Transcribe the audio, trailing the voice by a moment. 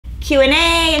Q&A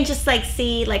and just like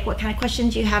see like what kind of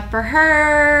questions you have for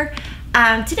her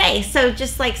today. So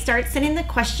just like start sending the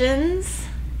questions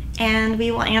and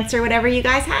we will answer whatever you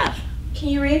guys have. Can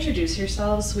you reintroduce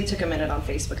yourselves? We took a minute on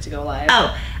Facebook to go live.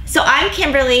 Oh, so I'm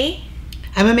Kimberly.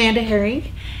 I'm Amanda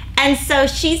Herring. And so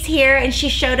she's here and she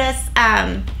showed us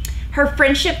her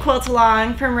friendship quilt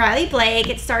along from Riley Blake.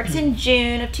 It starts in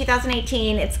June of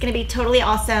 2018. It's going to be totally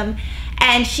awesome.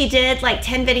 And she did like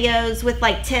 10 videos with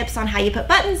like tips on how you put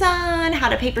buttons on, how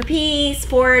to paper piece,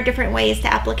 4 different ways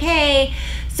to applique.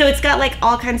 So it's got like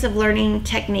all kinds of learning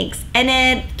techniques in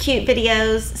it, cute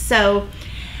videos. So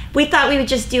we thought we would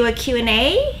just do a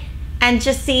Q&A and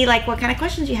just see like what kind of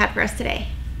questions you had for us today.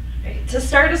 Right. To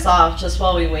start us off, just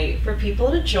while we wait for people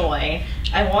to join,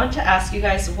 I want to ask you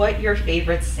guys what your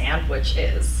favorite sandwich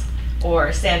is,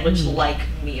 or sandwich-like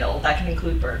meal. That can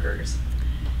include burgers.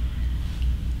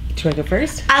 Do I go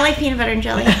first? I like peanut butter and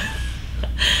jelly.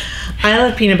 I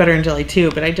love peanut butter and jelly too,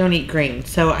 but I don't eat grain,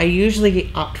 so I usually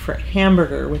opt for a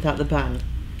hamburger without the bun.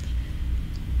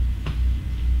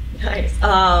 Nice.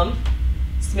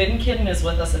 Smitten Kitten is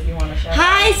with us if you want to shout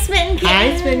Hi, out. Smitten Kitten.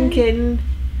 Hi, Smitten Kitten.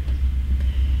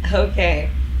 Okay.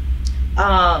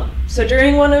 So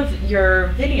during one of your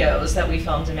videos that we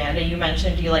filmed, Amanda, you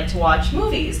mentioned you like to watch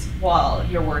movies while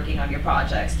you're working on your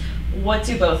projects. What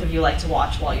do both of you like to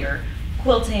watch while you're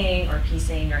quilting or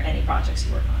piecing or any projects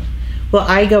you work on? Well,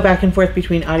 I go back and forth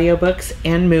between audiobooks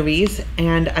and movies,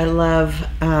 and I love,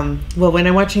 well, when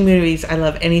I'm watching movies, I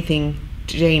love anything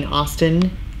Jane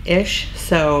Austen-ish,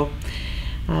 so,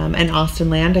 and Austen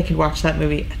Land, I could watch that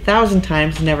movie 1,000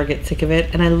 times and never get sick of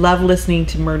it, and I love listening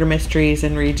to murder mysteries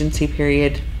and Regency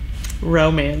period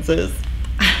romances.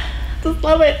 Just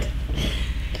love it.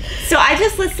 So I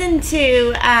just listened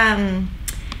to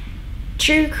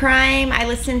true crime. I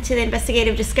listen to the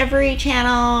Investigative Discovery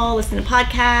channel, listen to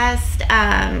podcasts,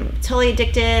 totally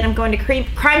addicted. I'm going to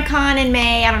CrimeCon in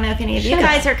May. I don't know if any of you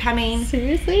guys are coming.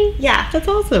 Seriously? Yeah. That's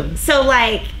awesome. So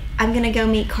like, I'm going to go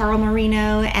meet Carl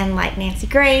Marino and like Nancy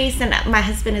Grace. And my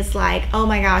husband is like, oh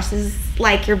my gosh, this is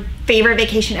like your favorite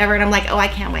vacation ever. And I'm like, oh, I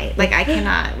can't wait. Like, I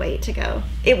cannot wait to go.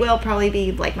 It will probably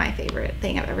be like my favorite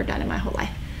thing I've ever done in my whole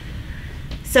life.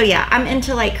 So yeah, I'm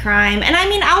into like crime, and I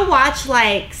mean, I'll watch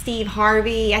like Steve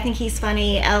Harvey. I think he's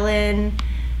funny. Ellen,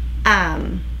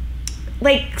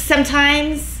 like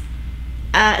sometimes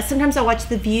I'll watch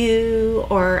The View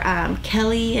or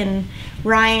Kelly and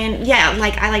Ryan. Yeah,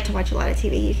 like I like to watch a lot of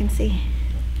TV. You can see.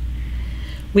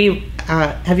 We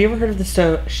have you ever heard of the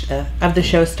show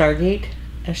Stargate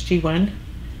SG-1?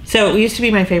 So it used to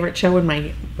be my favorite show when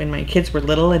my kids were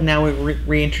little, and now we're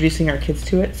reintroducing our kids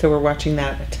to it. So we're watching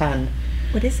that a ton.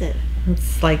 What is it?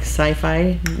 It's like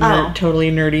sci-fi, Oh. Totally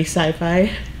nerdy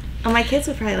sci-fi. Oh, my kids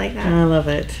would probably like that. I love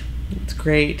it. It's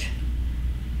great.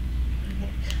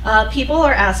 People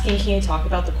are asking, can you talk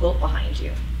about the quilt behind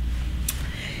you?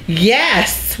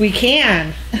 Yes, we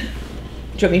can. Do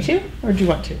you want me to, or do you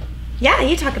want to? Yeah,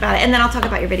 you talk about it, and then I'll talk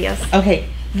about your videos. Okay,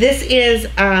 this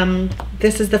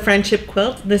is the friendship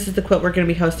quilt. This is the quilt we're going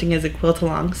to be hosting as a quilt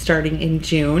along starting in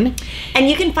June. And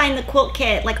you can find the quilt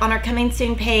kit like on our coming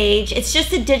soon page. It's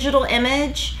just a digital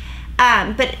image,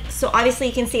 but so obviously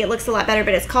you can see it looks a lot better,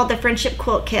 but it's called the Friendship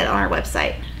Quilt Kit on our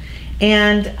website.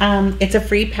 And it's a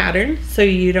free pattern, so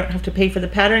you don't have to pay for the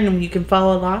pattern, and you can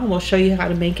follow along. We'll show you how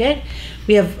to make it.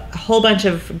 We have a whole bunch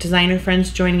of designer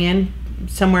friends joining in.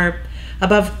 Somewhere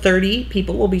above 30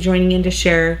 people will be joining in to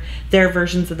share their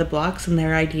versions of the blocks and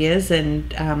their ideas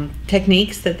and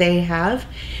techniques that they have.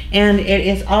 And it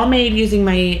is all made using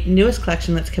my newest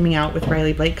collection that's coming out with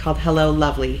Riley Blake called Hello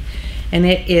Lovely. And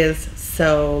it is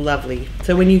so lovely.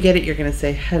 So when you get it, you're gonna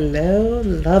say, hello,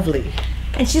 lovely.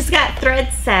 And she's got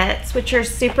thread sets, which are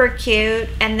super cute.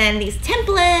 And then these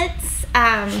templates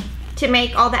to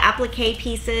make all the applique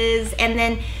pieces. And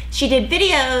then she did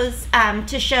videos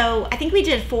to show, I think we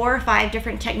did 4 or 5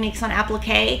 different techniques on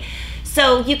applique.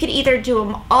 So you could either do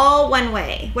them all one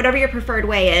way, whatever your preferred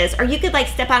way is, or you could like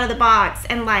step out of the box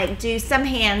and like do some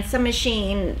hand, some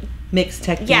machine. Mixed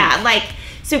technique. Yeah, like,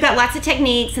 so we've got lots of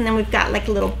techniques, and then we've got like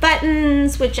little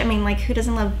buttons, which I mean, like, who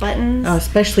doesn't love buttons? Oh,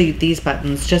 especially these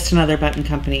buttons. Just Another Button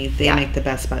Company. They Yeah. make the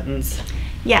best buttons.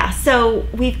 Yeah, so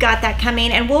we've got that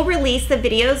coming, and we'll release the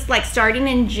videos like starting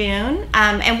in June,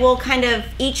 and we'll kind of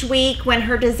each week when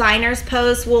her designers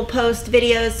post, we'll post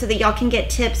videos so that y'all can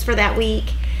get tips for that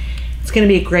week. It's going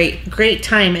to be a great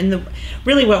time, and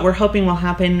really what we're hoping will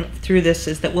happen through this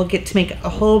is that we'll get to make a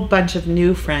whole bunch of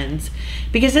new friends,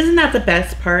 because isn't that the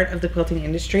best part of the quilting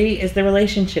industry, is the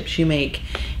relationships you make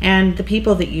and the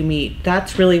people that you meet.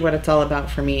 That's really what it's all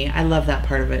about for me. I love that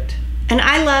part of it. And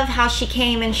I love how she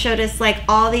came and showed us like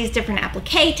all these different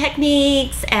applique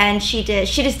techniques, and she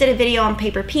just did a video on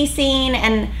paper piecing,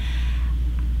 and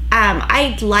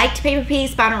I liked paper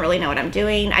piece, but I don't really know what I'm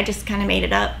doing. I just kind of made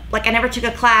it up. Like, I never took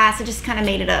a class. I just kind of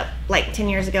made it up like 10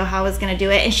 years ago how I was going to do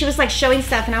it. And she was like showing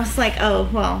stuff, and I was like, oh,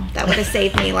 well, that would have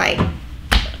saved me like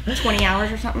 20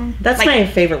 hours or something. That's like, my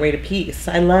favorite way to piece.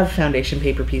 I love foundation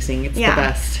paper piecing. It's the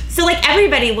best. So like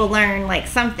everybody will learn like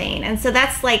something. And so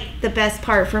that's like the best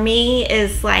part for me,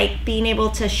 is like being able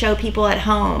to show people at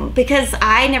home, because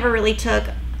I never really took,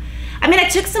 I mean, I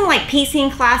took some like piecing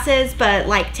classes, but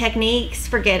like techniques,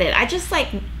 forget it.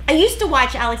 I used to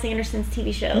watch Alex Anderson's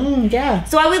TV show. Yeah.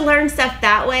 So I would learn stuff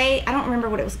that way. I don't remember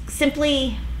what it was.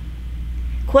 Simply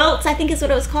Quilts, I think is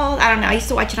what it was called. I don't know. I used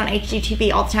to watch it on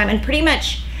HGTV all the time, and pretty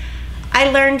much I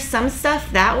learned some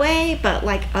stuff that way, but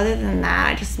like other than that,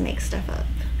 I just make stuff up.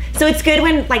 So it's good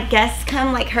when like guests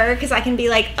come like her, because I can be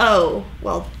like, oh,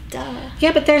 well, duh.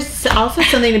 Yeah, but there's also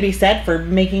something to be said for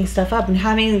making stuff up and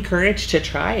having the courage to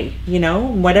try,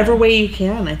 whatever way you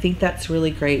can. I think that's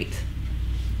really great.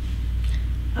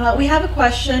 We have a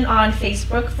question on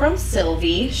Facebook from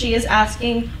Sylvie. She is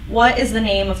asking, what is the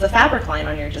name of the fabric line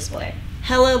on your display?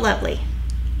 Hello, Lovely.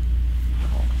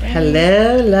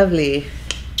 Hello, Lovely.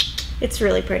 It's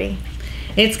really pretty.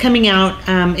 It's coming out.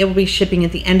 It will be shipping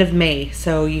at the end of May,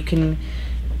 so you can.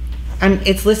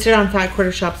 It's listed on Fat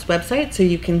Quarter Shop's website, so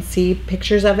you can see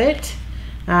pictures of it.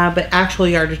 But actual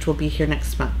yardage will be here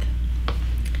next month.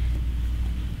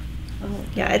 Oh,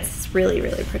 yeah, it's really,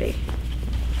 really pretty.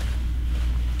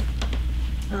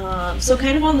 So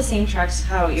kind of on the same tracks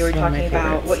how you were talking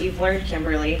about what you've learned,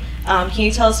 Kimberly. Can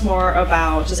you tell us more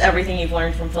about just everything you've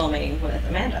learned from filming with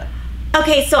Amanda?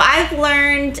 Okay, so I've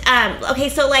learned,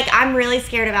 so like I'm really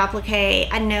scared of applique.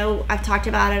 I know I've talked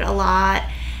about it a lot.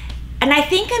 And I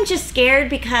think I'm just scared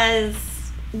because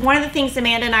one of the things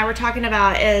Amanda and I were talking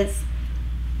about is,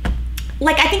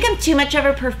 like, I think I'm too much of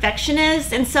a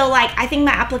perfectionist. And so like, I think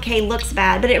my applique looks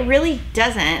bad, but it really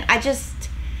doesn't.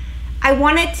 I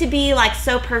want it to be like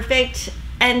so perfect.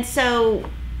 And so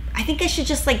I think I should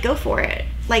just like go for it.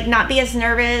 Like not be as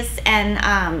nervous.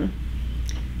 And,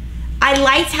 I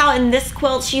liked how in this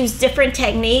quilt she used different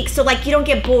techniques, so like you don't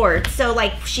get bored. So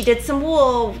like she did some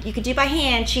wool you could do by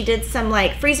hand, she did some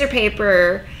like freezer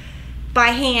paper by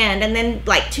hand, and then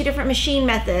like 2 different machine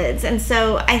methods. And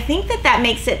so I think that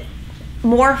makes it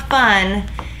more fun,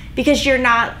 because you're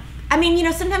not, I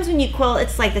mean, sometimes when you quilt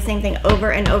it's like the same thing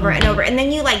over and over and over, and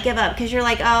then you like give up because you're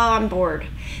like, oh, I'm bored.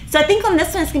 So I think on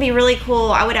this one it's gonna be really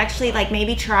cool. I would actually like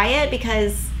maybe try it,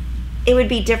 because it would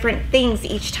be different things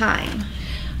each time.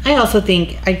 I also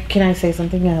think, can I say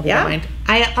something? Mind.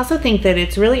 I also think that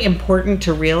it's really important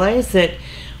to realize that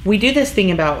we do this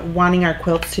thing about wanting our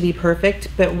quilts to be perfect,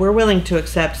 but we're willing to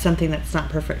accept something that's not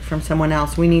perfect from someone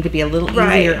else. We need to be a little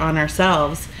easier on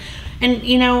ourselves. And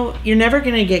you're never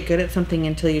going to get good at something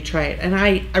until you try it. And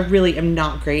I really am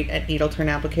not great at needle turn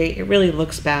applique. It really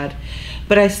looks bad,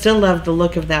 but I still love the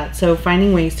look of that. So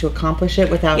finding ways to accomplish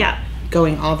it without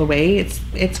going all the way,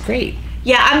 it's great.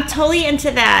 Yeah, I'm totally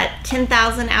into that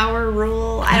 10,000 hour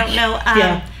rule. I don't know.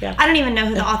 I don't even know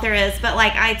who the author is, but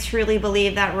like I truly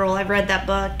believe that rule. I've read that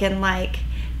book, and like,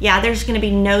 there's going to be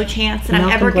no chance that I'm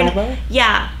ever going to.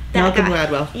 Yeah, Malcolm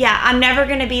Gladwell. Yeah, I'm never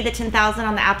going to be the 10,000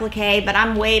 on the applique, but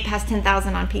I'm way past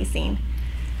 10,000 on piecing.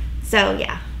 So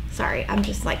yeah, sorry, I'm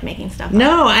just like making stuff up.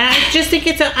 No, and I just think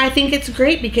I think it's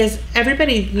great, because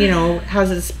everybody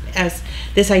has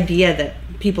this idea that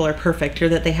people are perfect, or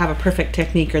that they have a perfect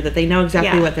technique, or that they know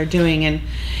exactly what they're doing, and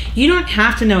you don't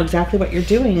have to know exactly what you're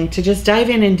doing to just dive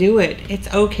in and do it. It's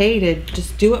okay to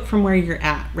just do it from where you're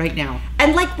at right now.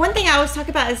 And like one thing I always talk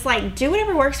about is like, do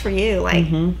whatever works for you. Like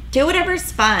do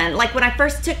whatever's fun. Like when I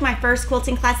first took my first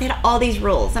quilting class, they had all these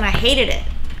rules, and I hated it,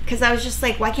 because I was just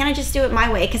like, why can't I just do it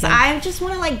my way? Because I just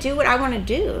want to like do what I want to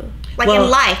do. Like in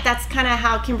life, that's kind of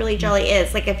how Kimberly Jelly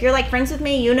is. Like if you're like friends with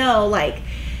me, like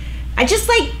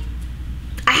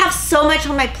I have so much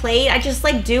on my plate. I just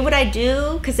like do what I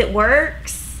do because it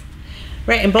works.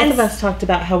 Right, and both of us talked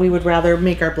about how we would rather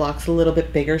make our blocks a little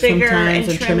bit bigger sometimes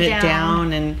and trim it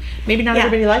down, and maybe not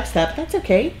everybody likes that, but that's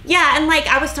okay. Yeah, and like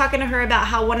I was talking to her about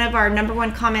how one of our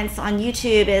 #1 comments on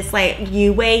YouTube is like,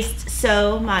 you waste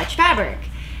so much fabric.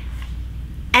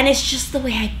 And it's just the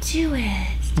way I do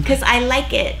it, because I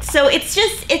like it. So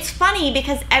it's funny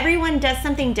because everyone does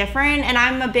something different, and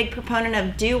I'm a big proponent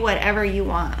of do whatever you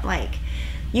want. Like,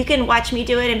 you can watch me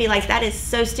do it and be like, that is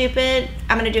so stupid,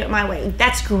 I'm gonna do it my way.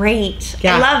 That's great.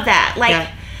 I love that.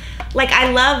 Like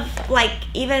I love, like,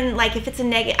 even like if it's a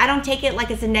negative, I don't take it like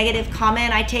it's a negative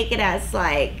comment. I take it as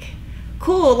like,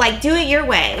 cool, like do it your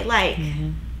way. Like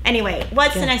Anyway,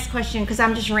 what's the next question? Because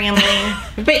I'm just rambling.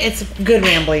 But it's good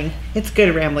rambling. It's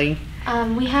good rambling.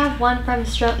 We have one from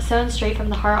Sewn Straight from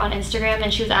the Heart on Instagram,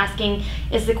 and she was asking,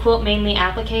 is the quilt mainly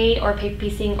applique or paper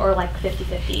piecing or like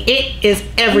 50-50? It is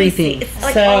everything. It's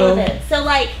like all of it. So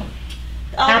like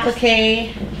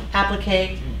applique,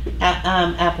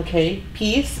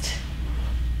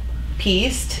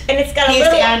 pieced, and it's got a pieced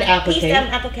little and applique. pieced and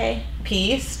applique.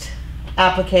 Pieced,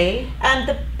 applique.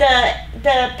 The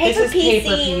paper This is paper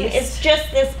piecing piece. is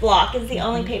just this block is the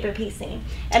only paper piecing,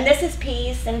 and this is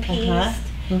pieced and pieced.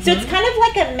 So it's kind of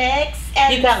like a mix.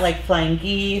 And You got like flying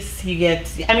geese. You get.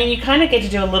 I mean, you kind of get to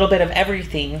do a little bit of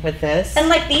everything with this. and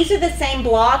like these are the same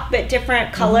block but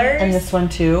different colors. And this one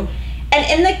too. And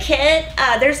in the kit,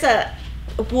 there's a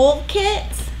wool kit.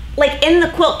 Like in the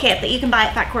quilt kit that you can buy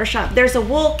at Fat Quarter Shop, there's a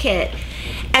wool kit,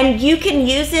 and you can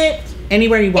use it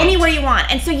Anywhere you want. anywhere you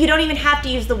want. And so you don't even have to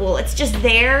use the wool. It's just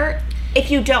there. If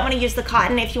you don't want to use the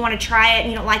cotton, if you want to try it and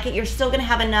you don't like it, you're still going to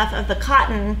have enough of the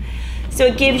cotton. So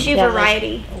it gives you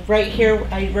variety. Like right here,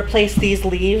 I replaced these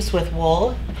leaves with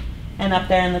wool, and up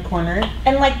there in the corner.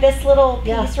 And like this little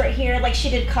piece right here, like she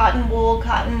did cotton, wool,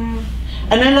 cotton.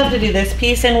 And I love to do this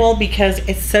piece in wool because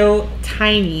it's so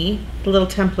tiny. The little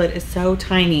template is so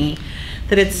tiny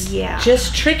that it's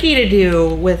just tricky to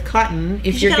do with cotton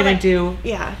if you're going to do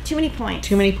too many points.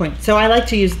 too many points. So I like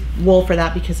to use wool for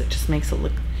that because it just makes it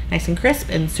look nice and crisp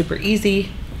and super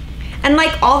easy. And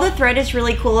like all the thread is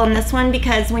really cool on this one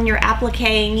because when you're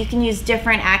appliquing, you can use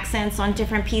different accents on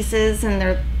different pieces and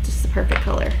they're just the perfect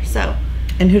color. So.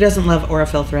 And who doesn't love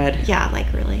Aurifil thread? Yeah,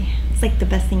 like really. It's like the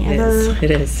best thing ever.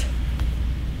 It is.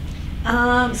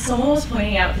 Someone was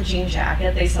pointing out the jean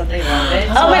jacket. They said they love it.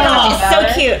 Oh my gosh, it's so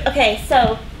About it. cute. Okay,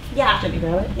 so yeah. Did you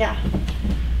grab it? Yeah.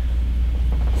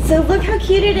 So look how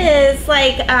cute it is.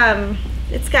 Like,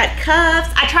 it's got cuffs.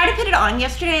 I tried to put it on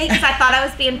yesterday because I thought I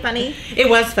was being funny. It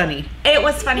was funny. It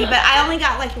was funny, but I only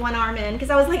got like one arm in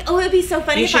because I was like, oh, it'd be so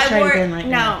funny You if should I try wore it it. again right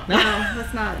No, now. no,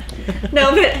 that's not.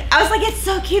 No, but I was like, it's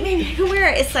so cute. Maybe I can wear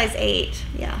it. It's size 8.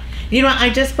 Yeah. You know, I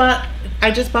just bought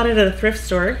it at a thrift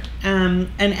store and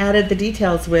added the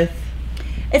details with.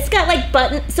 It's got like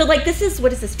buttons. So like this is,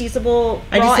 what is this, fusible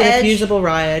I raw just did edge? a fusible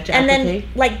raw edge And applique.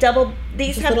 then like double,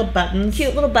 these Just have little buttons.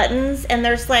 cute little buttons, and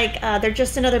there's like they're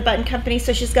just another button company.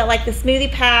 So she's got like the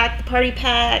smoothie pack, the party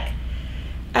pack.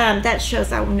 That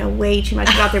shows I know way too much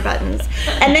about their buttons.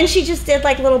 And then she just did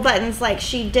like little buttons, like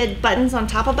she did buttons on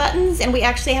top of buttons, and we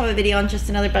actually have a video on just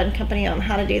another button company on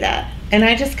how to do that. And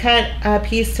I just cut a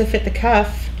piece to fit the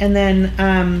cuff, and then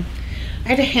I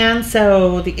had to hand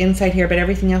sew the inside here, but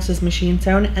everything else is machine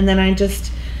sewn. And then I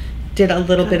just did a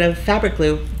little bit of fabric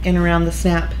glue in around the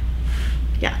snap.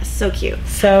 Yeah, so cute.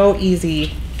 So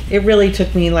easy. It really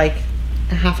took me like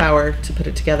a half hour to put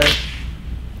it together.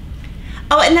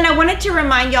 Oh, and then I wanted to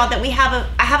remind y'all that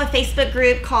I have a Facebook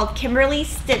group called Kimberly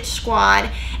Stitch Squad,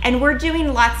 and we're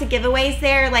doing lots of giveaways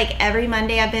there. Like every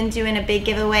Monday I've been doing a big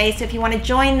giveaway. So if you want to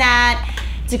join that,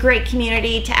 it's a great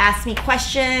community to ask me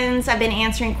questions. I've been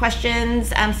answering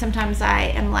questions. Sometimes I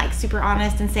am like super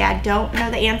honest and say I don't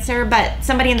know the answer, but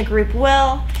somebody in the group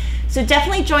will. So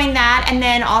definitely join that. And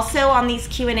then also on these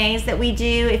Q&As that we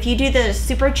do, if you do the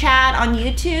super chat on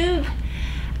YouTube,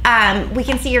 we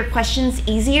can see your questions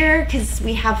easier because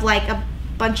we have like a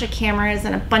bunch of cameras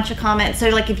and a bunch of comments. So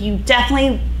like if you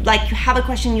definitely like have a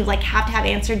question you like have to have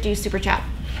answered, do super chat.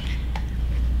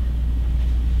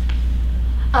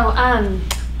 Oh,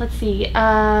 let's see.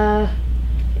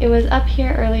 It was up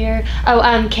here earlier.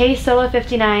 Oh, K Solo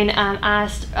 59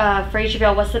 asked Fraser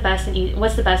Bill, what's the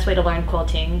best way to learn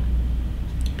quilting?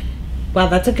 Well,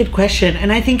 that's a good question.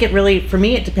 And I think it really, for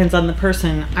me, it depends on the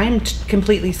person. I'm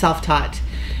completely self-taught.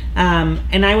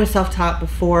 And I was self-taught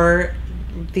before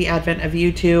the advent of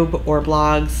YouTube or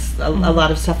blogs, a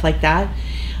lot of stuff like that.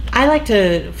 I like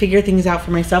to figure things out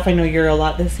for myself. I know you're a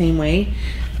lot the same way.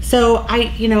 So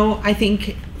I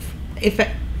think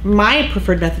my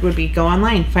preferred method would be go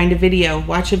online, find a video,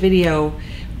 watch a video.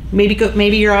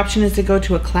 Maybe your option is to go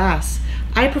to a class.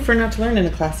 I prefer not to learn in a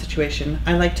class situation.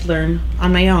 I like to learn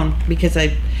on my own because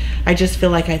I just feel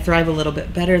like I thrive a little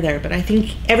bit better there. But I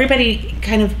think everybody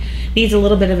kind of needs a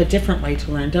little bit of a different way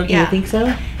to learn. Don't you think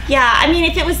so? Yeah, I mean,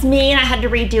 if it was me and I had to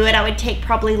redo it, I would take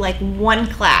probably like one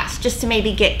class just to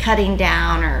maybe get cutting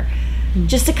down or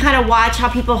just to kind of watch how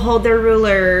people hold their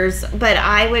rulers. But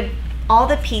all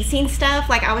the piecing stuff,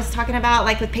 like I was talking about,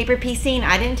 like with paper piecing,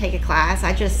 I didn't take a class.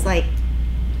 I just like,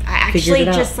 I actually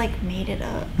just like made it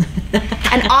up.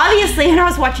 And obviously, when I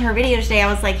was watching her video today,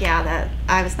 I was like, yeah, that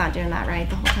I was not doing that right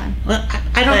the whole time. Well,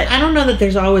 I don't know that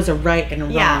there's always a right and a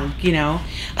wrong, you know.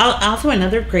 Also,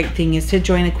 another great thing is to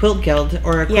join a quilt guild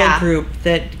or a quilt group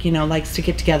that, you know, likes to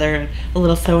get together, a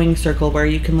little sewing circle where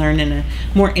you can learn in a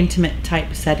more intimate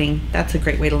type setting. That's a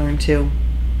great way to learn too.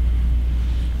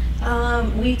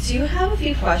 We do have a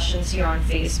few questions here on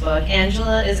Facebook.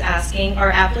 Angela is asking,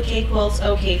 are applique quilts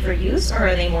okay for use, or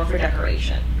are they more for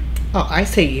decoration? Oh, I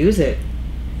say use it.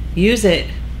 Use it.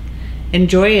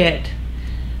 Enjoy it.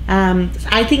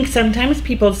 I think sometimes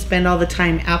people spend all the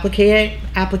time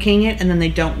appliquing it, and then they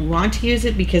don't want to use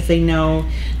it because they know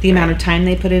the amount of time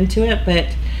they put into it.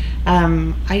 But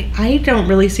I don't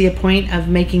really see a point of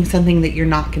making something that you're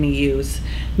not going to use.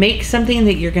 Make something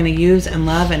that you're going to use and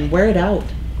love and wear it out.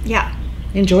 Yeah.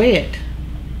 Enjoy it.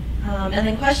 And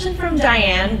then question from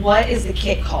Diane, what is the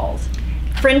kit called?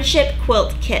 Friendship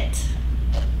Quilt Kit.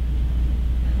 Okay.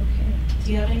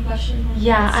 Do you have any questions?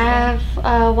 Yeah, I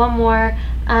have one more.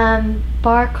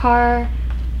 Barcar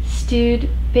Stewed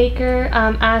Baker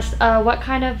asked, what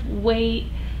kind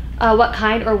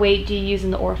or weight do you use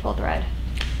in the Orful thread?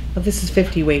 Well, this is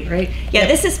 50 weight, right? Yeah,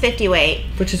 this is 50 weight.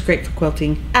 Which is great for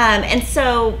quilting. And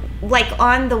so, like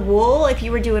on the wool, if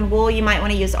you were doing wool, you might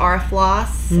want to use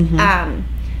Floss.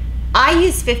 I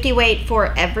use 50 weight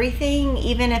for everything,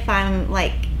 even if I'm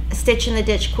like stitch in the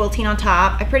ditch quilting on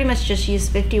top. I pretty much just use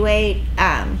 50 weight.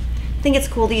 I think it's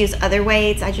cool to use other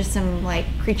weights. I just am like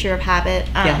creature of habit.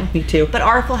 Yeah, me too. But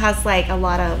Orful has like a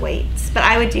lot of weights. But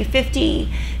I would do 50.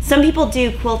 Some people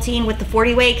do quilting with the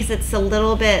 40 weight because it's a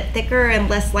little bit thicker and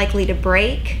less likely to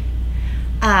break.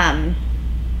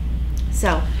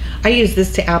 So I use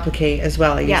this to applique as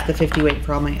well. I use the 50 weight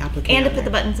for all my applique. And to put the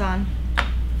buttons on.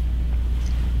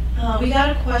 We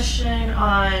got a question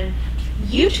on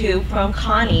YouTube from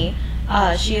Connie.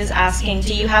 She is asking,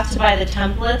 do you have to buy the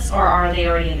templates or are they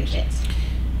already in the kit?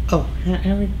 Oh,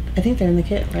 I think they're in the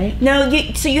kit, right? No,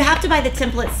 so you have to buy the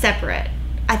templates separate.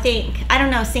 I think. I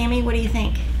don't know, Sammy, what do you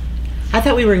think? I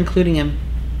thought we were including them.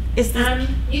 Is this,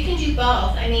 you can do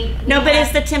both. I mean, no, but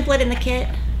is the template in the kit?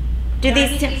 Do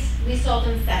these we sold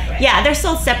them separate. Yeah, they're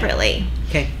sold separately.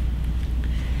 Okay.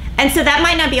 And so that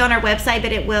might not be on our website,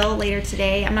 but it will later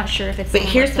today. I'm not sure if it's. But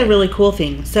here's the really cool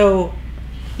thing. So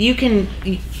you can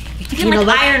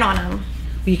iron on them.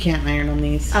 You can't iron on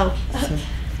these. Oh. So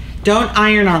don't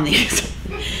iron on these.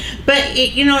 But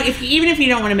even if you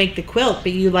don't want to make the quilt,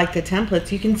 but you like the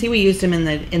templates, you can see we used them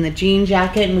in the jean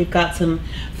jacket, and we've got some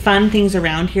fun things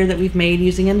around here that we've made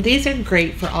using them. These are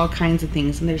great for all kinds of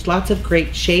things, and there's lots of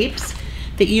great shapes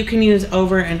that you can use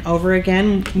over and over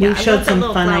again. We've showed some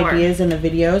fun ideas in the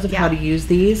videos of how to use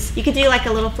these. You could do like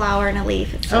a little flower and a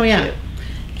leaf. It's so cute.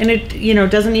 And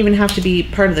it doesn't even have to be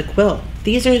part of the quilt.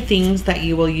 These are things that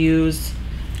you will use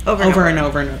over and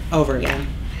over again.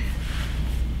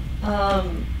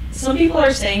 Some people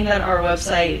are saying that our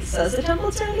website says the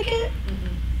templates are in the kit.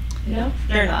 No,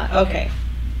 they're not. Okay,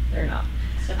 they're not.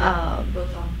 So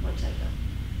both on website though.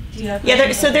 Do you have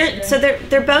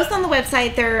they're both on the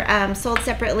website. They're sold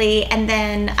separately, and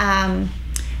then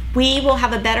we will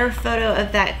have a better photo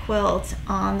of that quilt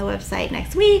on the website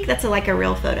next week. That's like a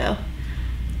real photo.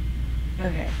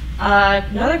 Okay.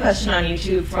 Another question on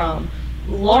YouTube from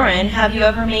Lauren. Have you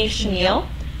ever made chenille?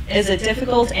 Is it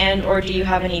difficult, or do you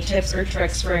have any tips or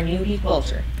tricks for a newbie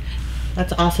quilter?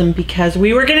 That's awesome, because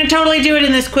we were going to totally do it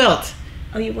in this quilt.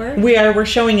 Oh, you were? We're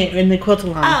showing it in the quilt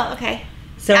along. Oh, okay.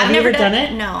 So have you ever done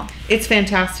it? No. It's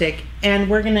fantastic. And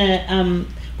we're going to,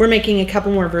 we're making a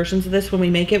couple more versions of this when we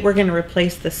make it. We're going to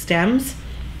replace the stems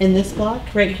in this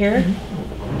block right here.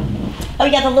 Oh,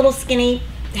 yeah, the little skinny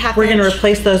half We're going to inch.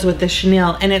 replace those with the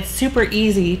chenille, and it's super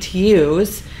easy to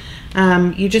use.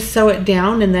 You just sew it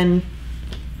down and then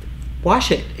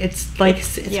wash it. It's like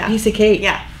it's a piece of cake.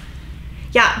 Yeah.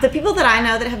 Yeah, the people that I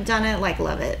know that have done it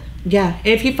love it. Yeah,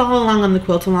 if you follow along on the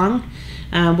quilt along,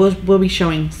 we'll be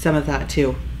showing some of that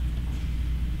too.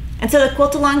 And so the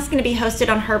quilt along is going to be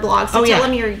hosted on her blog. So tell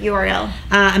them your URL.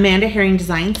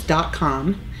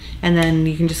 AmandaHerringDesigns.com, and then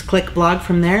you can just click blog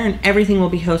from there, and everything will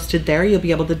be hosted there. You'll be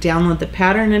able to download the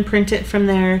pattern and print it from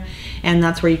there, and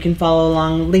that's where you can follow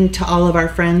along. Link to all of our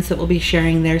friends that will be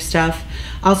sharing their stuff.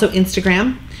 Also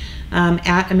Instagram.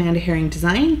 At Amanda Herring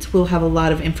Designs. We'll have a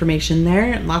lot of information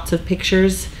there, lots of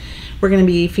pictures. We're going to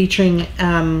be featuring,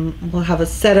 we'll have a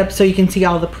setup so you can see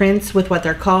all the prints with what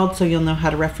they're called, so you'll know how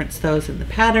to reference those in the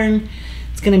pattern.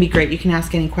 It's going to be great. You can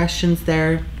ask any questions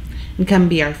there and come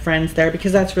be our friends there,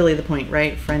 because that's really the point,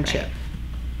 right? Friendship.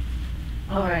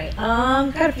 All right.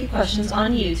 Got a few questions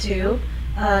on YouTube.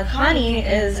 Connie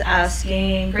is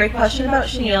asking, great question about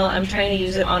chenille. I'm trying to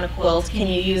use it on a quilt. Can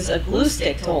you use a glue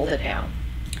stick to hold it down?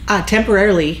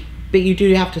 Temporarily, but you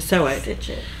do have to sew it. Stitch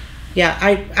it. Yeah,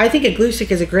 I think a glue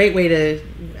stick is a great way to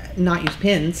not use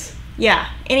pins. Yeah,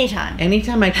 anytime.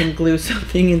 Anytime I can glue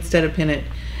something instead of pin it.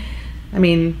 I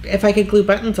mean, if I could glue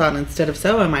buttons on instead of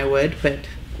sew them, I would, but,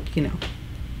 you know,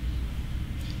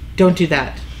 don't do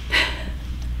that.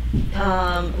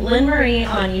 Lynn Marie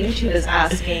on YouTube is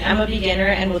asking, I'm a beginner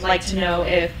and would like to know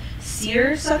if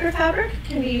seersucker fabric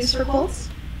can be used for quilts.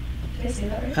 Did I say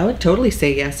that right? I would totally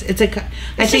say yes. I think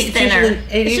just thinner. It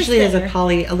It's just usually has a thinner.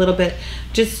 poly a little bit.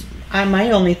 Just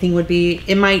my only thing would be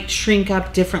it might shrink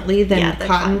up differently than Yeah, the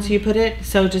cottons cotton. you put it.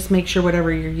 So just make sure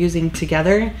whatever you're using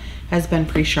together has been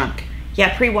pre-shrunk.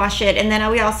 Yeah, pre-wash it. And then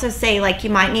we also say like you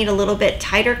might need a little bit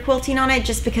tighter quilting on it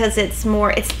just because it's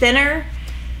thinner.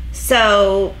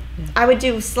 So I would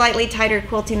do slightly tighter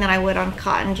quilting than I would on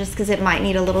cotton just because it might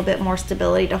need a little bit more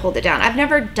stability to hold it down. I've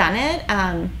never done it,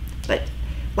 but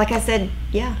like I said,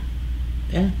 yeah,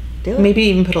 Yeah. do it. Maybe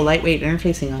even put a lightweight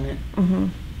interfacing on it.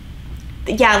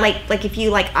 Yeah, like if you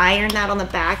like iron that on the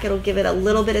back, it'll give it a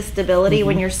little bit of stability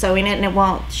when you're sewing it, and it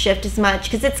won't shift as much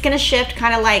because it's gonna shift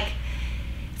kind of like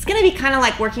it's gonna be kind of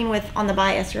like working with on the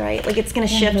bias, right? Like it's gonna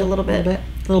shift a little bit. A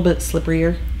little bit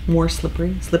slipperier, more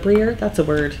slippery. Slipperier? That's a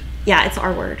word. Yeah, it's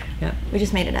our word. Yeah. We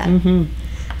just made it up. Mm-hmm.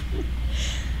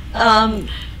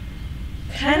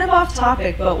 Kind of off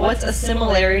topic, but what's a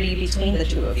similarity between the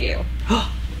two of you?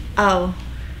 Oh,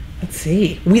 Let's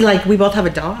see. We both have a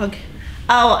dog.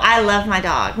 oh, I love my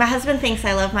dog. My husband thinks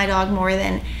I love my dog more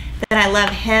than I love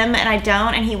him, and I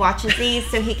don't. And he watches these,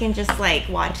 so he can just like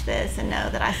watch this and know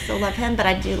that I still love him, but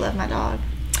I do love my dog.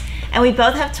 And we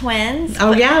both have twins.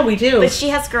 Oh but, yeah, we do. But she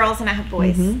has girls and I have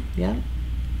boys. Yeah.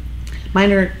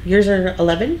 Yours are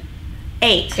 11?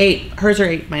 8. 8. Hers are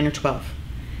 8. Mine are 12.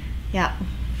 Yeah.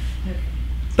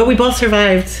 But we both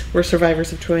survived. We're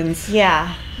survivors of twins.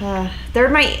 Yeah. They're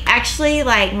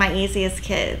my easiest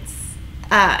kids.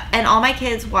 And all my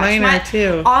kids watch Mine are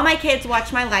too. All my kids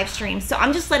watch my live stream. So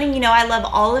I'm just letting you know I love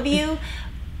all of you.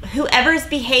 Whoever's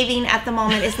behaving at the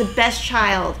moment is the best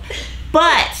child.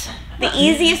 But the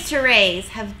easiest to raise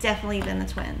have definitely been the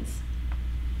twins.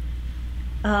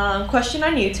 Question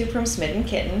on YouTube from Smitten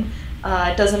Kitten.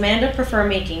 Does Amanda prefer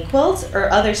making quilts or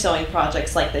other sewing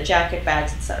projects like the jacket,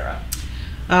 bags, etc.?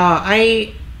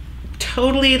 I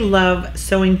totally love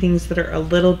sewing things that are a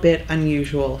little bit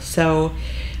unusual. So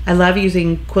I love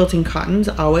using quilting cottons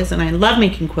always, and I love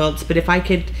making quilts, but if I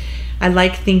could, I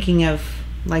like thinking of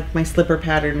like my slipper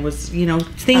pattern was,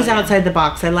 things outside the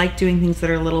box. I like doing things that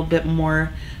are a little bit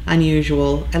more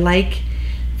unusual. I like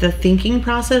the thinking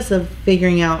process of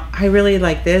figuring out, I really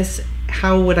like this,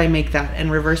 how would I make that,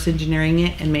 and reverse engineering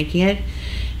it and making it.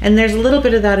 And there's a little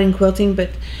bit of that in quilting,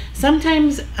 but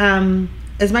sometimes,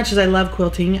 as much as I love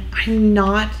quilting,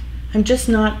 I'm just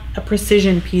not a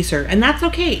precision piecer, and that's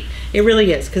okay. It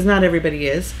really is, because not everybody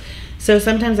is. So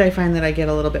sometimes I find that I get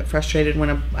a little bit frustrated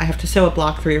when I have to sew a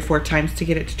block 3 or 4 times to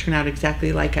get it to turn out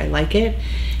exactly like I like it.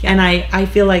 Yeah. And I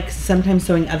feel like sometimes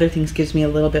sewing other things gives me a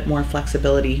little bit more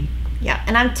flexibility. Yeah,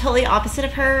 and I'm totally opposite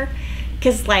of her,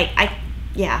 because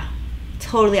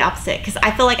totally opposite. Because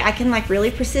I feel like I can like really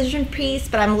precision piece,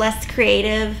 but I'm less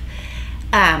creative,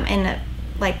 and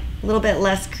like a little bit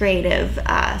less creative.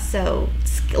 So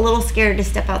a little scared to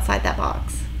step outside that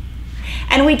box.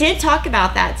 And we did talk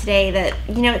about that today. That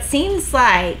it seems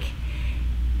like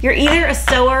you're either a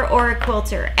sewer or a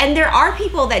quilter, and there are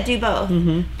people that do both,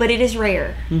 but it is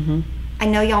rare. I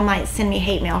know y'all might send me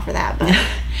hate mail for that, but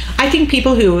I think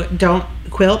people who don't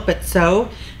quilt but sew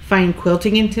find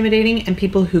quilting intimidating, and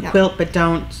people who quilt but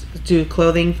don't do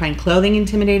clothing find clothing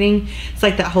intimidating. It's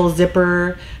like that whole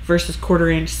zipper versus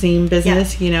 1/4-inch seam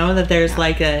business, that there's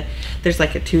like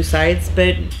a 2 sides,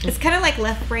 but it's kind of like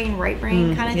left brain, right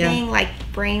brain kind of thing. Like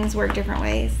brains work different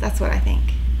ways. That's what I think.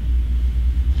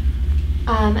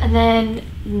 And then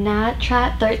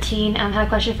NatTrat13 had a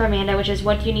question for Amanda, which is,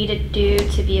 what do you need to do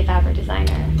to be a fabric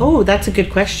designer? Oh, that's a good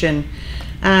question.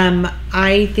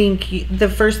 I think the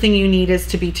first thing you need is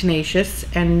to be tenacious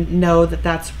and know that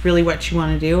that's really what you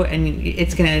want to do, and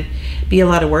it's going to be a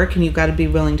lot of work, and you've got to be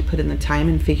willing to put in the time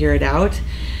and figure it out.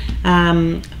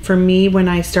 For me, when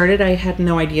I started, I had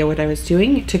no idea what I was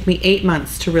doing. It took me 8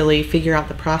 months to really figure out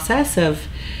the process of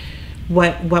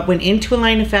what went into a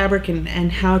line of fabric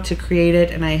and how to create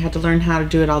it, and I had to learn how to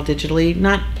do it all digitally.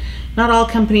 Not all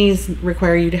companies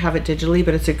require you to have it digitally,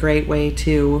 but it's a great way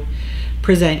to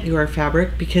present your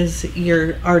fabric because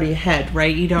you're already ahead,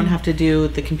 right? You don't have to do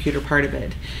the computer part of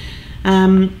it.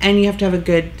 And you have to have a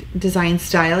good design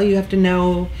style. You have to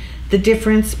know the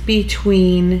difference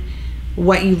between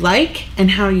what you like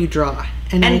and how you draw.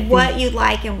 I And think- what you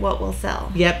like and what will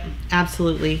sell. Yep,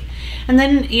 absolutely. And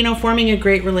then, forming a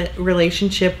great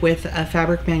relationship with a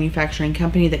fabric manufacturing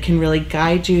company that can really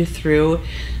guide you through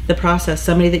the process.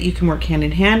 Somebody that you can work hand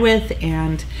in hand with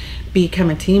and become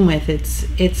a team with.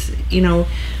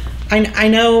 I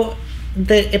know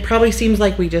that it probably seems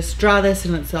like we just draw this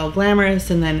and it's all glamorous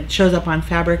and then it shows up on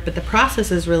fabric, but the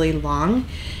process is really long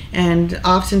and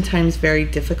oftentimes very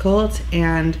difficult.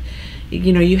 And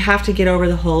you have to get over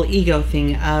the whole ego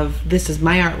thing of this is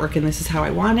my artwork and this is how I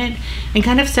want it, and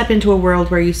kind of step into a world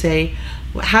where you say,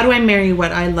 how do I marry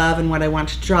what I love and what I want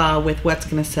to draw with what's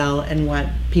going to sell and what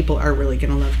people are really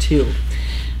going to love too.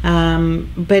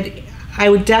 But I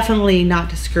would definitely not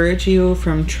discourage you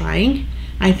from trying.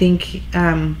 I think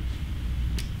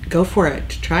go for it,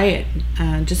 try it.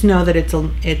 Just know that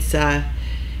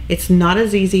it's not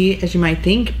as easy as you might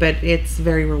think, but it's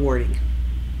very rewarding.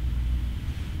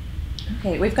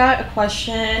 Okay, we've got a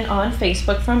question on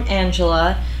Facebook from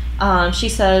Angela. She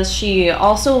says she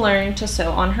also learned to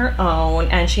sew on her own,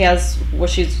 and she has what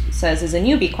she says is a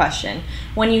newbie question.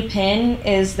 When you pin,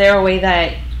 is there a way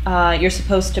that you're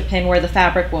supposed to pin where the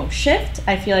fabric won't shift?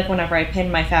 I feel like whenever I pin,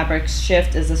 my fabrics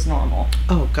shift. Is this normal?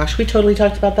 Oh gosh, we totally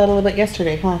talked about that a little bit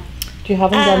yesterday, huh? Do you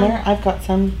have them down there? I've got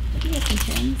some. We have some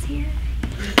pins here.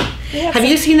 Have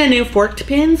you seen the new forked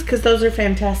pins? Because those are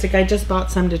fantastic. I just bought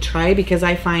some to try because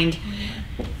I find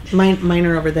mine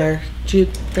are over there.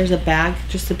 There's a bag,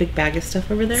 just a big bag of stuff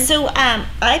over there. So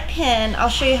I pin. I'll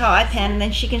show you how I pin, and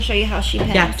then she can show you how she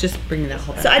pins. Yeah, just bring that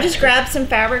whole bag. So I just grabbed some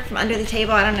fabric from under the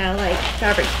table. I don't know, like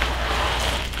fabric.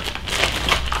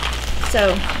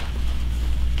 So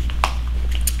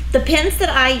the pins that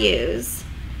I use,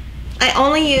 I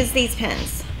only use these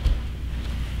pins.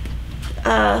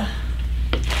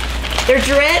 They're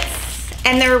Dritz,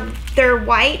 and they're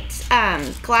white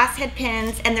glass head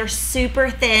pins, and they're super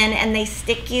thin, and they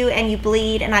stick you and you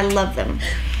bleed, and I love them.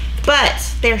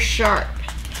 But they're sharp.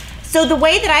 So the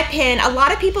way that I pin, a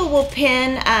lot of people will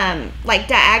pin like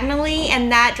diagonally,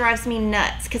 and that drives me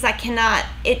nuts because I cannot.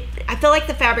 I feel like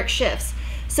the fabric shifts.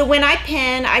 So when I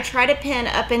pin, I try to pin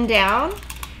up and down,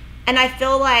 and I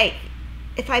feel like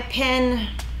if I pin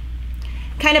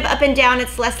kind of up and down,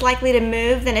 it's less likely to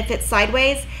move than if it's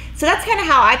sideways. So that's kind of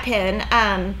how I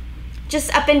pin,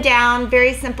 just up and down,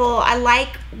 very simple. I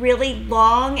like really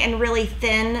long and really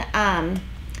thin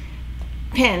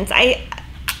pins.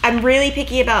 I'm really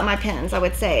picky about my pins, I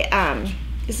would say.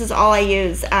 This is all I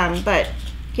use, but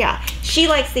yeah, she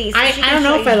likes these. So I don't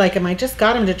know if I like them. I just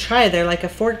got them to try. They're like a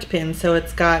forked pin, so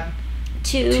it's got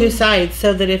two sides,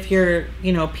 so that if you're,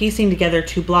 piecing together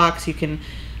two blocks, you can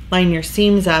line your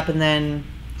seams up, and then,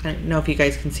 I don't know if you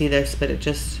guys can see this, but it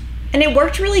just... And it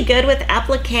worked really good with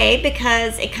applique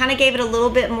because it kind of gave it a little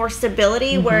bit more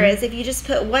stability, whereas if you just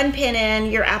put one pin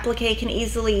in, your applique can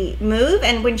easily move.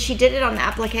 And when she did it on the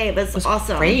applique, it was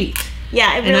awesome. Great.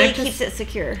 Yeah, it really keeps it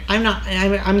secure.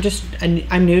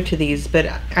 I'm new to these, but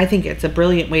I think it's a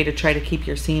brilliant way to try to keep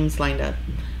your seams lined up.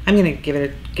 I'm gonna give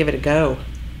it a go.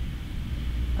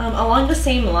 Along the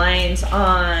same lines,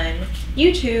 on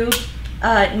YouTube,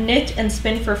 Knit and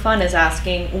Spin for Fun is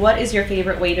asking, what is your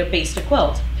favorite way to baste a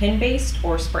quilt? Pin based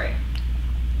or spray?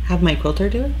 Have my quilter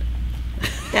do it.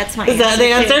 That's my Is that the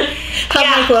answer?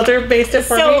 Have my quilter baste it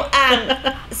for me.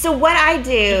 So what I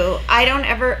do, I don't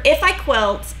ever, if I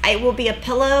quilt, it will be a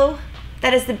pillow.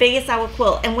 That is the biggest I will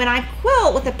quilt. And when I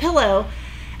quilt with a pillow,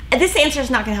 this answer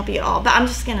is not going to help you at all, but I'm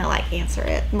just going to answer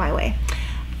it my way.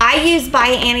 I use By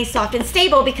Annie Soft and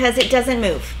Stable because it doesn't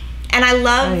move. And I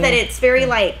love that it's very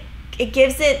it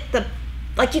gives it the,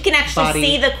 you can actually body.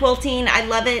 see the quilting. I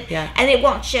love it. Yeah. And it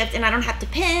won't shift, and I don't have to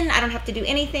pin. I don't have to do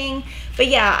anything. But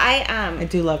yeah, I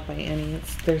do love By Annie.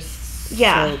 They're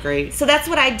so great. So that's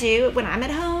what I do when I'm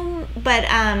at home. But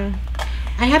I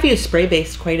have used spray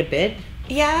based quite a bit.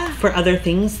 Yeah. For other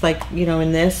things,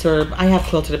 in this, or I have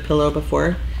quilted a pillow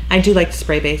before. I do like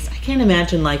spray based. I can't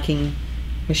imagine liking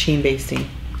machine basting.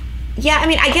 Yeah, I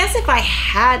mean, I guess if I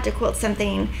had to quilt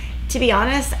something, to be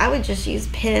honest, I would just use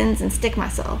pins and stick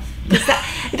myself.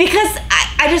 Because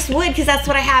I just would, because that's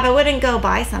what I have. I wouldn't go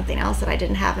buy something else that I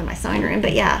didn't have in my sewing room.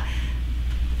 But yeah.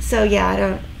 So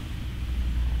yeah,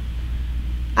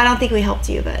 I don't think we helped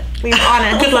you, but we were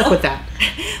honest. Good luck with that.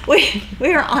 we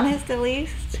were honest at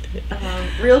least.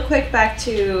 Real quick, back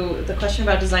to the question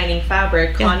about designing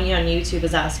fabric. Connie on YouTube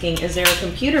is asking, is there a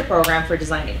computer program for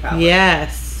designing fabric?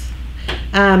 Yes.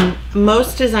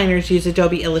 Most designers use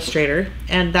Adobe Illustrator,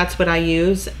 and that's what I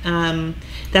use.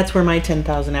 That's where my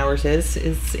 10,000 hours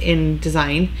is in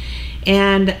design.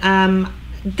 And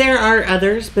there are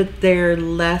others, but they're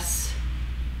less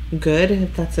good,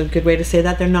 if that's a good way to say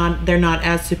that. They're not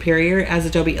as superior as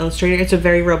Adobe Illustrator. It's a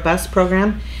very robust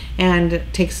program, and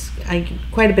it takes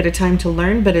quite a bit of time to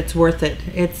learn, but it's worth it.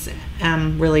 It's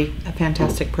really a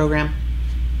fantastic program.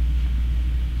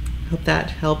 Hope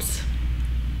that helps.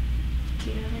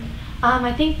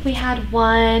 I think we had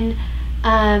one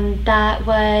that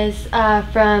was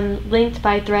from Linked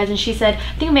by Threads, and she said,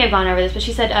 I think I may have gone over this, but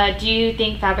she said, do you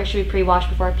think fabric should be pre-washed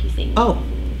before piecing? Oh,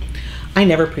 I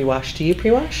never pre-wash. Do you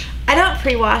pre-wash? I don't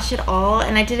pre-wash at all,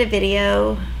 and I did a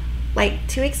video like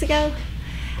 2 weeks ago,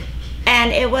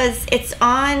 and it's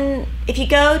on, if you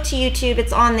go to YouTube,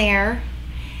 it's on there.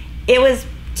 It was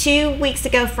 2 weeks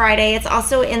ago Friday. It's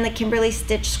also in the Kimberly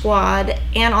Stitch Squad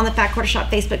and on the Fat Quarter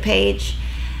Shop Facebook page.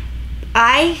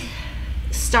 I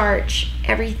starch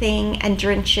everything and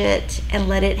drench it and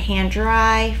let it hand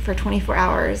dry for 24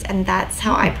 hours, and that's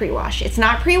how I pre-wash. It's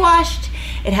not pre-washed,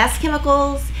 it has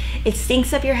chemicals, it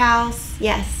stinks up your house.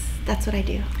 Yes, that's what I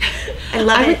do. I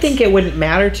love it. I would think it wouldn't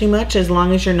matter too much as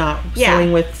long as you're not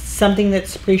sewing with something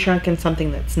that's pre-shrunk and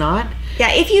something that's not.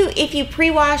 Yeah, if you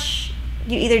pre-wash,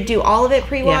 you either do all of it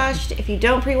pre-washed. If you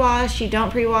don't pre-wash, you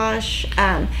don't pre-wash.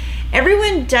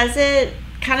 Everyone does it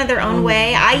kind of their own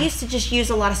way. I used to just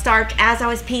use a lot of starch as I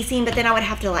was piecing, but then I would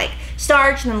have to like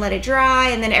starch and then let it dry,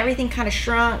 and then everything kind of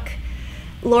shrunk.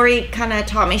 Lori kind of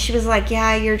taught me. She was like,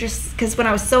 yeah, you're just, because when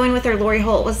I was sewing with her, Lori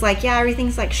Holt was like, yeah,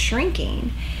 everything's like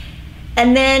shrinking.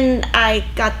 And then I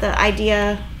got the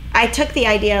idea, I took the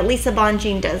idea, Lisa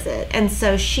Bonjean does it, and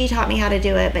so she taught me how to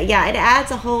do it. But yeah, it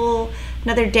adds a whole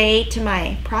another day to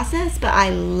my process, but I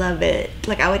love it.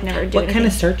 Like I would never do it. What kind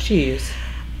of starch do you use?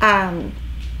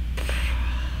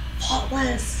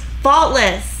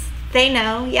 Faultless. They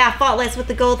know. Yeah, Faultless with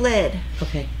the gold lid.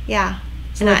 Okay. Yeah.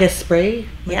 So like a spray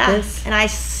like this? And I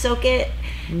soak it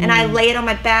and I lay it on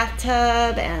my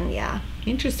bathtub, and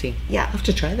Interesting. Yeah. I'll have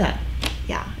to try that.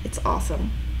 Yeah, it's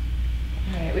awesome.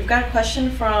 All right, we've got a question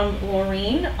from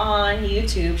Laureen on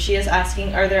YouTube. She is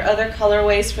asking, are there other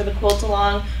colorways for the quilt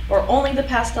along or only the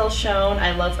pastel shown?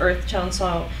 I love earth tone,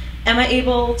 so am I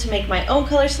able to make my own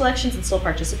color selections and still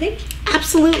participate?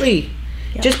 Absolutely.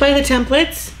 Yeah. Just buy the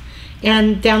templates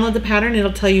and download the pattern.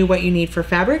 It'll tell you what you need for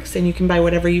fabrics, and you can buy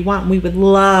whatever you want. We would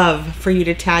love for you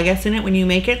to tag us in it when you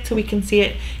make it so we can see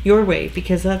it your way,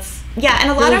 because that's and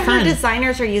a lot really of fun. our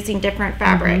designers are using different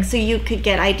fabrics, so you could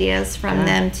get ideas from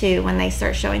them too when they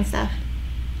start showing stuff.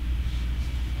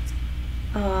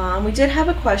 We did have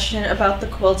a question about the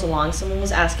quilt along. Someone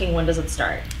was asking, when does it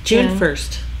start? June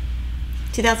 1st.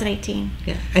 2018.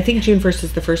 Yeah, I think June 1st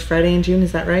is the first Friday in June.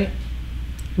 Is that right?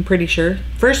 I'm pretty sure.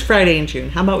 First Friday in June.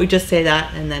 How about we just say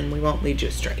that, and then we won't lead you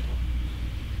astray.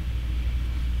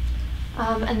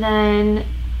 And then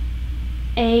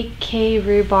A.K.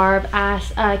 Rhubarb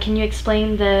asked, can you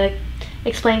explain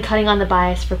cutting on the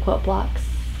bias for quilt blocks?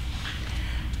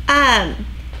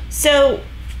 So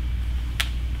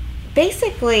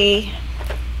basically,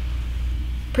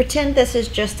 pretend this is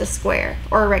just a square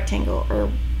or a rectangle,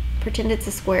 or pretend it's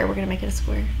a square. We're gonna make it a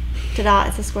square. Ta-da!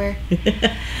 It's a square.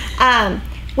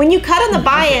 When you cut on the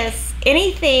bias,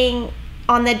 anything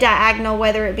on the diagonal,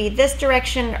 whether it be this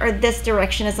direction or this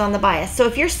direction, is on the bias. So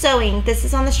if you're sewing, this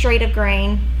is on the straight of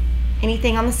grain.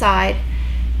 Anything on the side,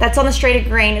 that's on the straight of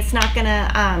grain. It's not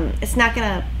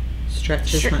gonna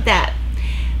stretch as much. that.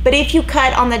 But if you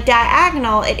cut on the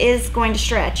diagonal, it is going to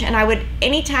stretch. And I would,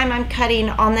 anytime I'm cutting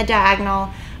on the diagonal,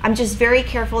 I'm just very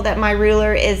careful that my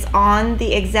ruler is on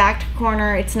the exact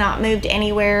corner. It's not moved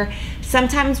anywhere.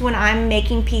 Sometimes when I'm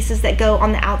making pieces that go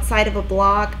on the outside of a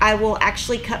block, I will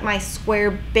actually cut my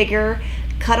square bigger,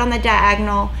 cut on the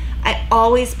diagonal. I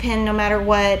always pin no matter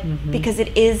what, because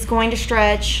it is going to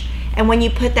stretch. And when you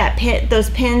put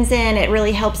those pins in, it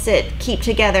really helps it keep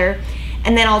together.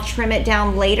 And then I'll trim it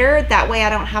down later. That way I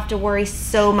don't have to worry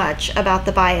so much about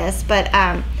the bias. But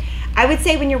I would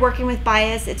say when you're working with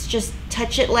bias, it's just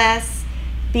touch it less,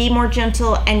 be more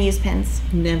gentle, and use pins.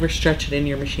 Never stretch it in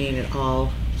your machine at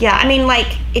all. Yeah, I mean,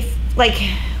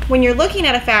 when you're looking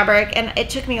at a fabric, and it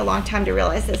took me a long time to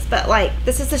realize this, but like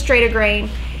this is the straight of grain,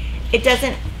 it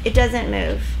doesn't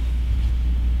move.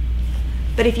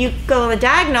 But if you go on the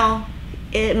diagonal,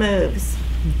 it moves.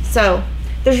 So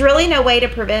there's really no way to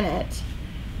prevent it.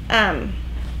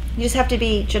 You just have to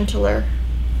be gentler.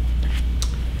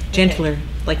 Gentler,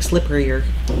 like slipperier.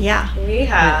 Yeah. We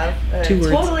have a 2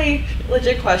 words. totally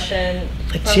legit question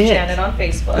from Legit. Janet on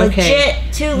Facebook. Okay.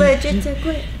 Legit, too legit to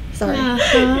quit. Sorry.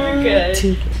 You're good.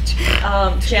 Too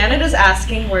legit. Janet is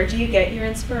asking, where do you get your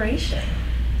inspiration?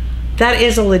 That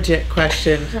is a legit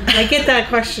question. I get that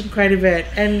question quite a bit,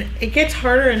 and it gets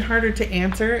harder and harder to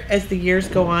answer as the years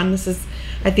go on. This is,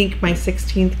 I think, my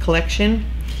 16th collection.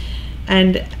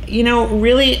 And, you know,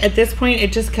 really at this point,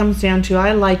 it just comes down to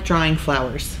I like drawing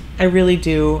flowers. I really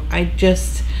do.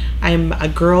 I'm a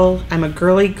girl. I'm a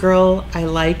girly girl. I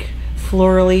like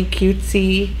florally,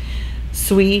 cutesy,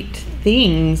 sweet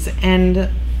things. And,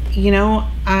 you know,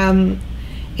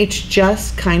 it's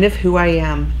just kind of who I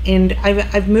am. And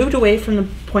I've moved away from the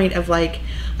point of like,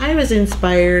 I was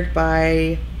inspired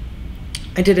by,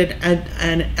 I did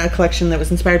a collection that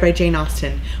was inspired by Jane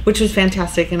Austen, which was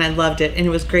fantastic, and I loved it, and it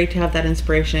was great to have that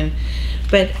inspiration.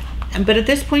 But at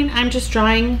this point, I'm just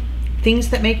drawing things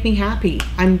that make me happy.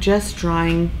 I'm just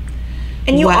drawing.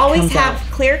 And you what always comes have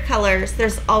out. clear colors.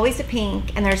 There's always a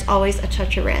pink, and there's always a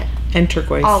touch of red. And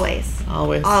turquoise. Always.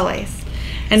 Always.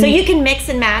 So you can mix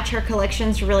and match her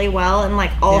collections really well, and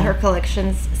like all Yeah. her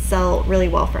collections sell really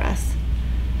well for us.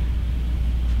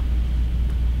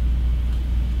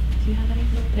 Do you have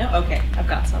anything? No? Okay, I've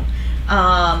got some.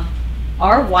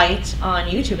 R. White on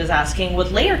YouTube is asking,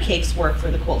 would layer cakes work for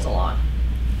the quilt along?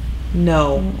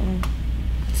 No.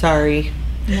 Sorry.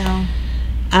 No.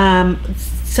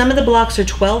 Some of the blocks are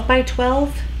 12 by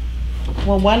 12.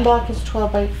 Well, one block is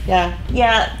 12 by, yeah.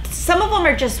 Yeah, some of them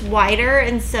are just wider,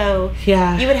 and so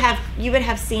Yeah. you would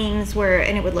have seams where,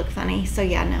 and it would look funny. So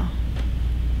yeah, no.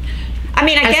 I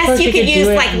mean, I guess suppose you could use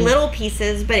do it like in- little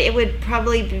pieces, but it would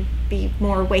probably be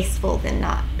more wasteful than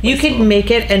not. You could wasteful.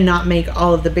 make it and not make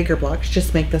all of the bigger blocks.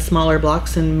 Just make the smaller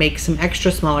blocks and make some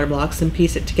extra smaller blocks and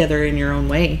piece it together in your own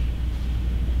way.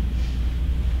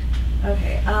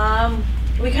 Okay,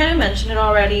 we kind of mentioned it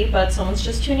already, but someone's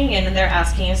just tuning in and they're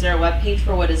asking, is there a webpage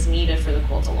for what is needed for the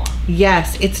quilt along?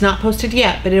 Yes, it's not posted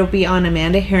yet, but it'll be on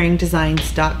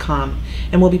amandaherringdesigns.com,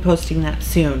 and we'll be posting that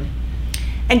soon.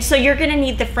 And so you're going to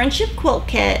need the Friendship Quilt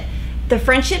Kit, the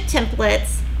Friendship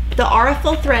Templates, the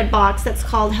Auriful Thread Box that's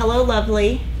called Hello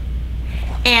Lovely,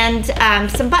 and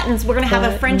some buttons. We're going to have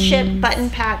a Friendship button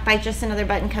pack by Just Another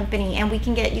Button Company, and you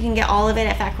can get all of it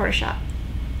at Fat Quarter Shop.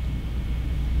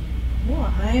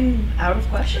 Well, I'm out of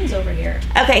questions over here.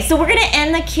 Okay, so we're going to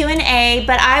end the Q&A,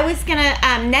 but I was going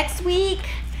to, next week,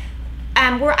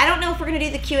 I don't know if we're going to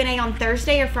do the Q&A on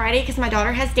Thursday or Friday because my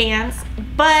daughter has dance,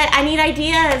 but I need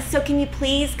ideas. So can you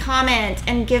please comment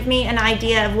and give me an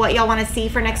idea of what y'all want to see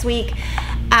for next week?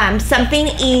 Something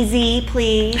easy,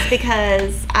 please,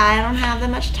 because I don't have that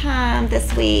much time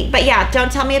this week. But yeah,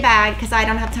 don't tell me a bag because I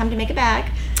don't have time to make a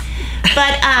bag.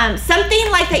 But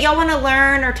something like that y'all want to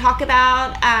learn or talk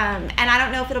about, and I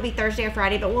don't know if it'll be Thursday or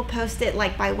Friday, but we'll post it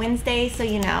like by Wednesday so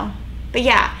you know. But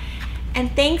yeah,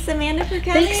 and thanks Amanda for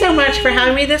coming. Thanks so much for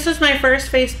having me. This was my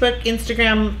first Facebook,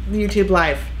 Instagram, YouTube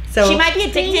live. So She might be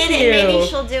addicted thank and maybe you.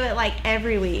 she'll do it like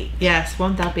every week. Yes,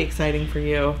 won't that be exciting for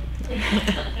you?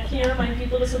 Can you remind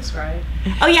people to subscribe?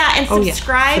 Oh yeah, and Oh, yeah.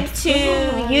 subscribe to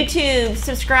YouTube,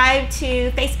 subscribe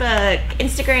to Facebook,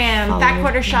 Instagram, Follow, Fat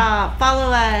Quarter yeah. Shop,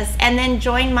 follow us, and then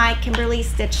join my Kimberly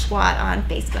Stitch Squad on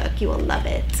Facebook. You will love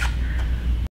it.